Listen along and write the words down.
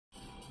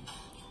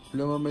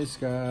Hello Mama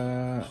Iska,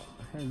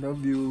 I love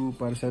you.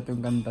 Para sa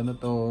itong kanta na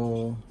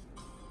to,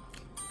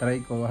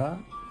 try ko ha,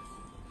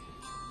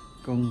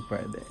 kung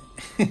pwede.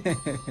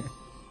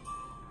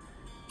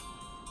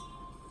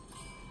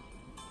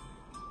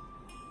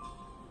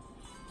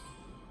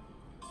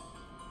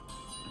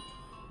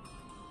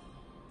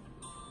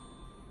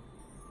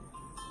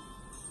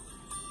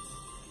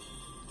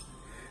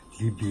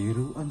 Di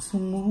biro ang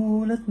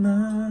sumulat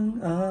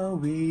ng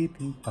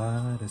awitin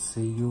para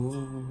sa'yo,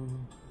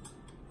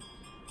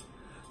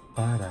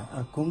 para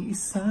akong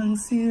isang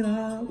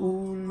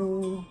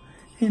siraulo,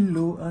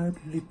 hilo at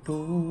lito.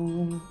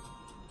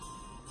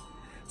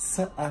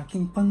 Sa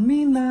aking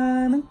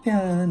pangmina ng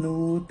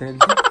piano,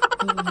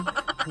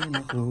 talitin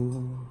ko.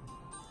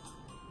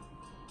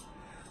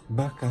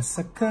 Baka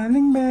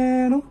sakaling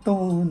merong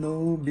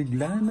tono,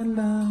 bigla na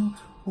lang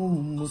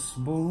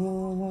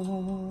umusbong.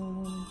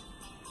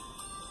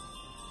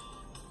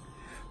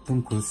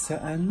 Tungkol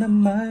saan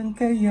naman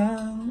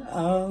kayang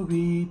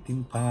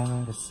awitin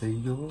para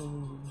sa'yo?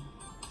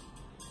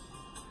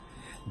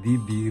 Di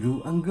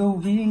biro ang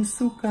gawing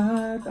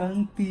sukat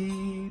ang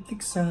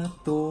titik sa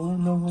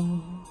tono.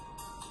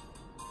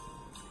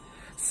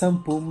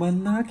 10 man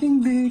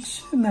aking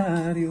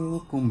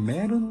diksyonaryo, kung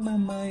meron na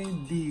may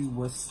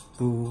diwas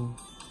to.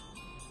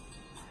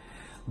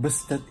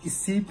 Basta't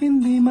isipin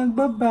di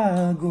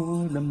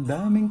magbabago,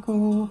 damdamin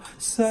ko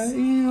sa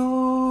iyo.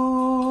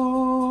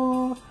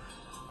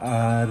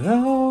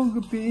 Araw,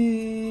 gabi,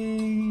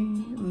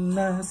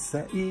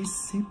 nasa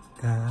isip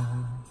ka,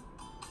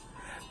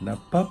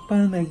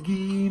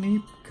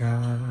 napapanaginip ka,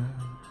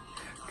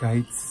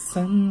 kahit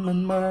saan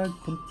man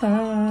magpunta.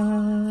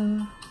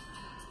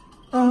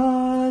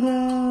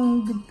 Araw,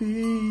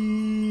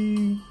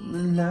 gabi,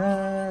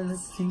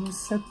 nalalasing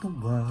sa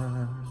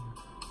tuwa,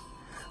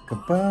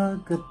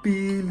 kapag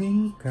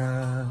kapiling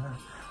ka.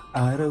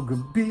 Araw,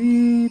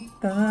 gabi,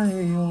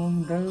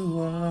 tayong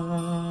dalawa.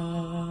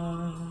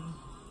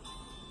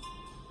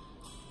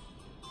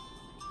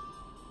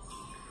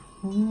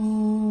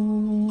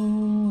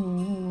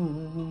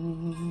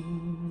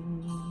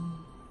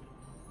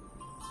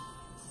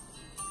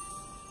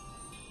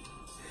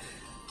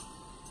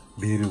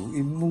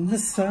 Biruin mong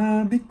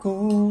nasabi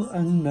ko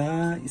ang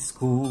nais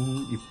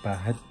kong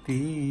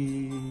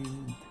ipahatid.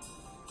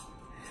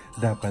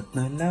 Dapat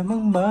na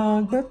lamang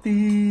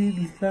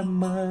magbatid,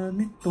 laman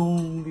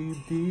itong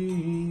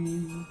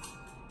bibig.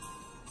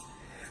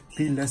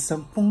 Tila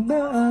 10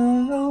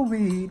 daang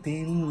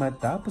awitin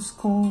matapos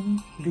kong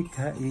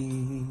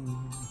likhain.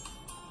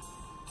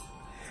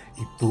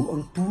 Ito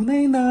ang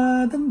tunay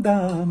na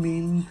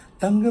damdamin,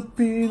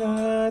 tanggapin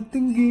at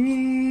tinggin.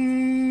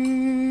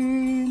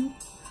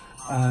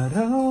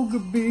 Araw,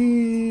 gabi,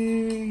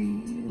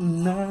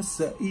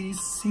 nasa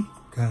isip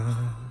ka,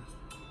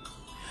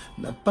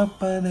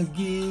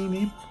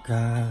 napapanaginip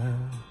ka,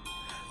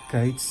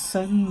 kahit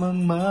saan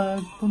man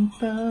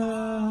magpunta.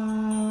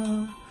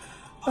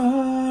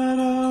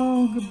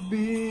 Araw,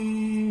 gabi,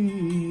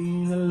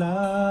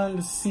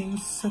 nalalasing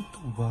sa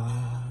tuwa,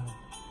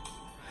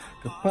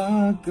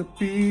 kapag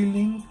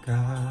kapiling ka.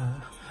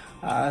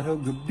 Araw,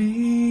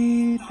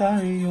 gabi,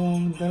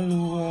 tayong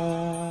dalawa.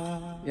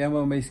 Yan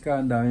Mama Iska,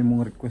 ang dami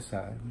mong request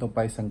ha. Ito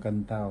pa isang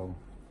kanta oh.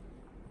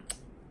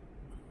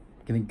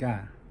 Kinig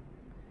ka.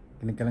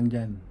 Kinig ka lang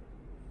dyan.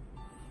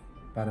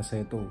 Para sa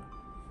ito.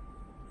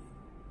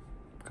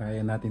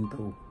 Kaya natin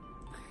to.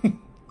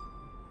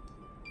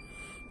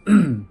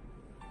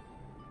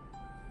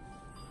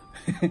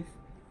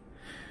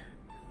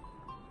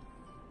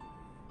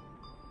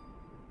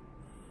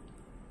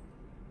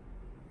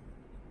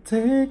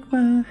 Take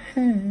my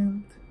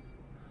hand,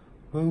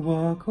 we'll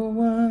walk a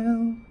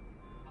while,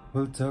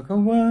 we'll talk a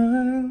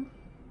while.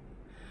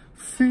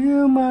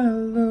 Feel my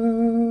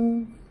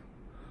love,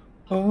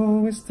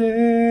 always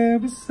there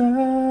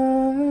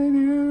beside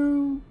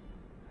you.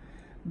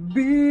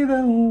 Be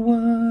the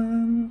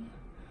one,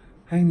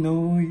 I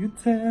know you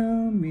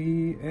tell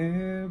me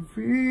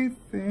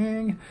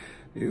everything.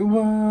 You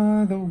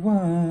are the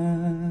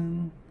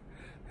one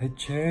I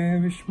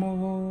cherish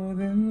more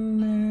than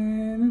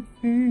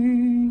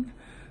anything.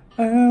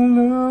 I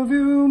love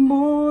you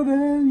more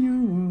than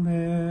you'll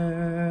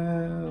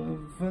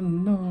ever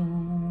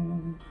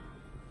know.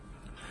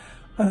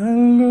 I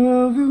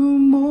love you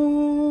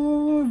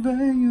more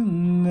than you'll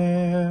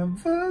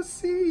never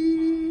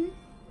see.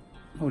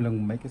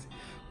 Walang mic kasi.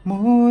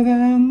 More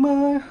than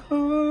my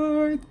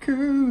heart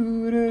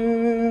could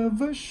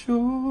ever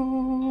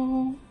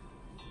show.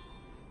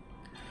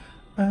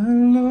 I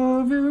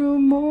love you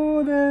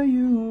more than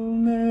you'll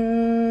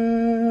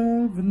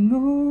never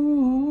know.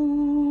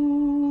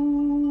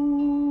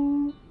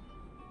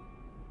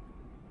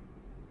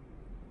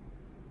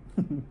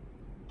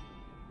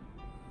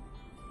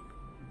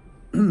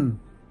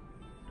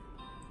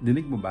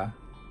 Dinig mo ba?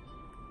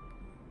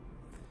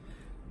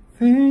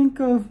 Think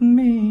of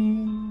me.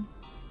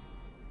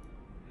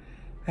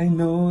 I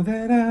know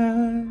that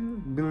I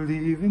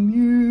believe in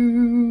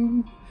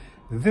you.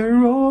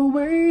 There'll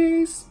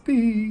always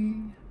be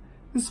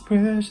this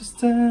precious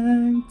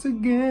time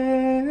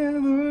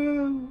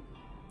together.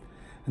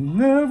 and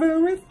never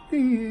with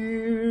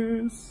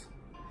tears.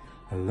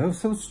 A love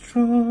so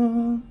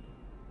strong,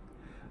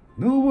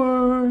 no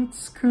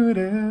words could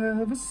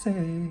ever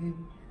say.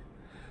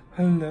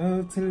 A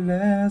love to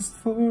last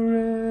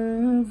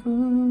forever.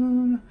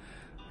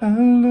 I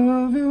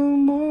love you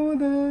more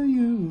than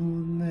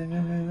you'll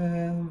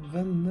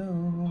never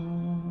know.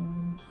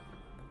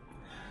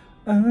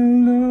 I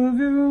love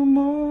you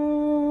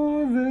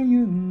more than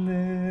you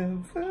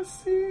never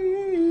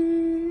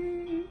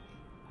see.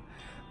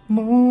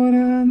 More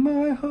than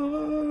my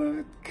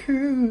heart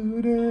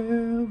could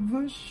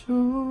ever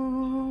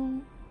show.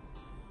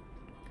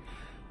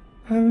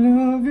 I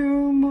love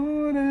you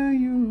more than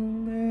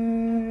you'll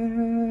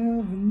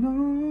ever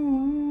know.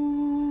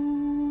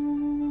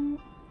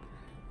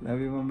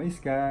 Love you, Mama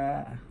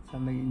Iska.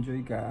 Sana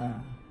nag-enjoy ka.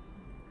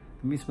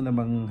 Miss mo na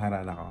bang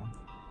harana ko?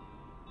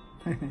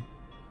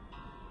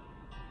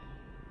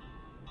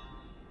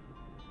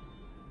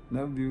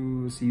 Love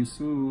you. See you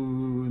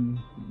soon.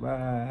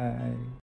 Bye.